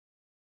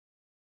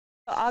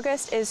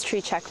August is tree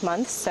check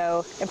month,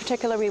 so in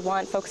particular we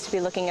want folks to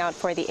be looking out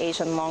for the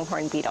Asian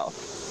longhorn beetle.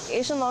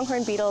 Asian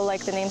longhorn beetle,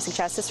 like the name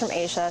suggests, is from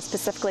Asia,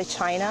 specifically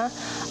China,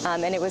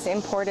 and it was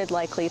imported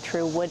likely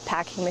through wood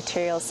packing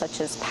materials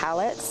such as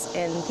pallets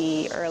in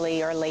the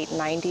early or late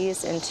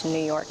 90s into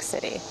New York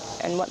City.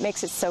 And what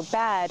makes it so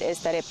bad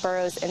is that it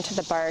burrows into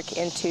the bark,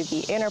 into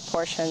the inner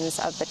portions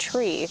of the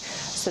tree,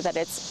 so that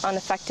it's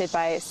unaffected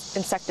by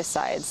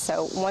insecticides.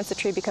 So once the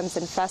tree becomes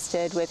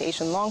infested with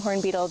Asian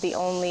longhorn beetle, the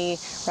only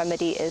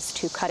remedy is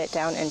to cut it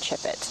down and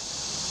chip it.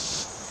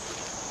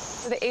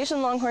 The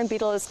Asian longhorn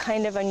beetle is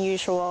kind of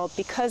unusual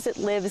because it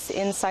lives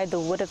inside the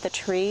wood of the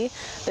tree.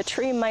 The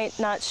tree might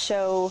not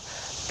show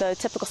the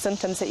typical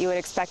symptoms that you would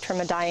expect from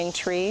a dying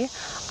tree.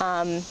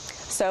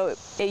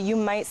 You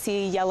might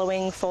see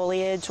yellowing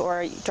foliage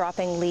or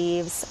dropping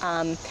leaves.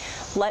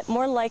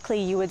 More likely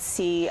you would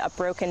see a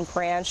broken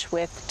branch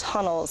with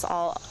tunnels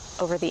all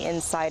over the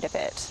inside of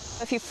it.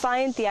 If you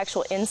find the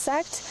actual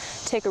insect,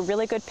 take a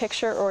really good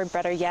picture, or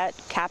better yet,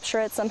 capture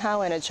it somehow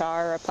in a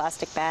jar or a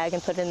plastic bag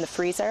and put it in the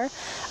freezer.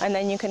 And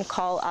then you can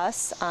call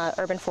us,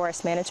 Urban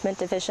Forest Management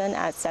Division,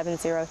 at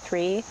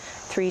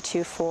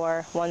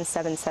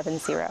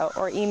 703-324-1770,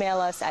 or email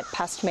us at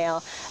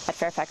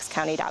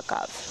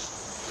pestmail@fairfaxcounty.gov.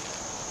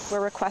 We're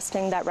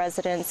requesting that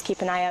residents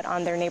keep an eye out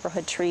on their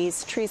neighborhood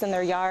trees in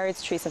their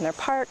yards, trees in their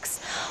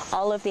parks.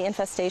 All of the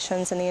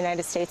infestations in the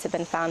United States have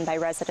been found by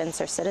residents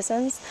or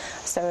citizens,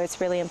 so it's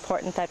really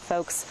important that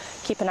folks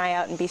keep an eye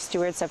out and be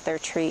stewards of their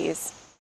trees.